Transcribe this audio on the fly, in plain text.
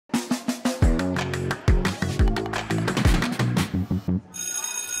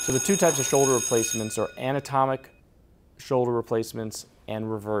So the two types of shoulder replacements are anatomic shoulder replacements and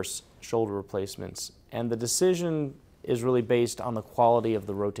reverse shoulder replacements. And the decision is really based on the quality of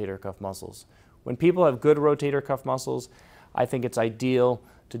the rotator cuff muscles. When people have good rotator cuff muscles, I think it's ideal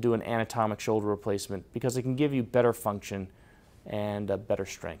to do an anatomic shoulder replacement because it can give you better function and better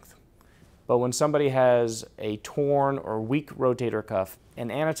strength. But when somebody has a torn or weak rotator cuff, an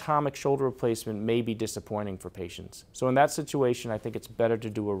anatomic shoulder replacement may be disappointing for patients. So in that situation, I think it's better to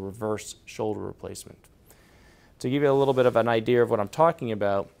do a reverse shoulder replacement. To give you a little bit of an idea of what I'm talking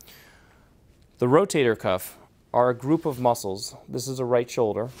about, the rotator cuff are a group of muscles, this is a right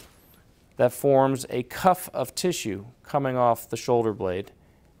shoulder, that forms a cuff of tissue coming off the shoulder blade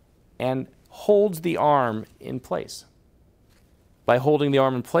and holds the arm in place. By holding the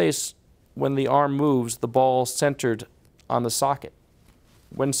arm in place, when the arm moves, the ball is centered on the socket.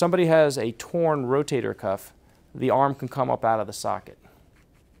 When somebody has a torn rotator cuff, the arm can come up out of the socket.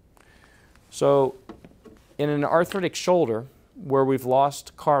 So in an arthritic shoulder where we've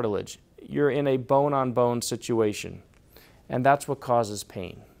lost cartilage, you're in a bone-on-bone situation, and that's what causes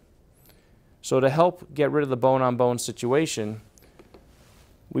pain. So to help get rid of the bone-on-bone situation,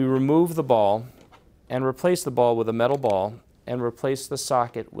 we remove the ball and replace the ball with a metal ball and replace the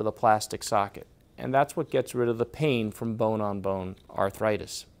socket with a plastic socket. And that's what gets rid of the pain from bone-on-bone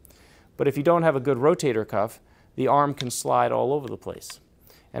arthritis. But if you don't have a good rotator cuff, the arm can slide all over the place.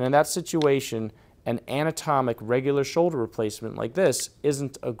 And in that situation, an anatomic regular shoulder replacement like this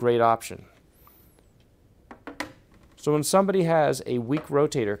isn't a great option. So when somebody has a weak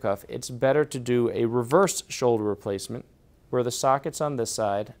rotator cuff, it's better to do a reverse shoulder replacement where the socket's on this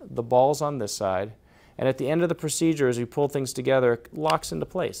side, the ball's on this side, and at the end of the procedure, as you pull things together, it locks into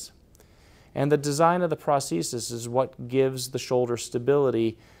place. And the design of the prosthesis is what gives the shoulder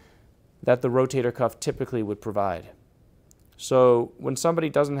stability that the rotator cuff typically would provide. So when somebody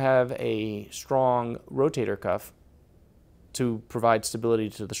doesn't have a strong rotator cuff to provide stability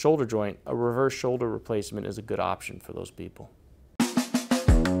to the shoulder joint, a reverse shoulder replacement is a good option for those people.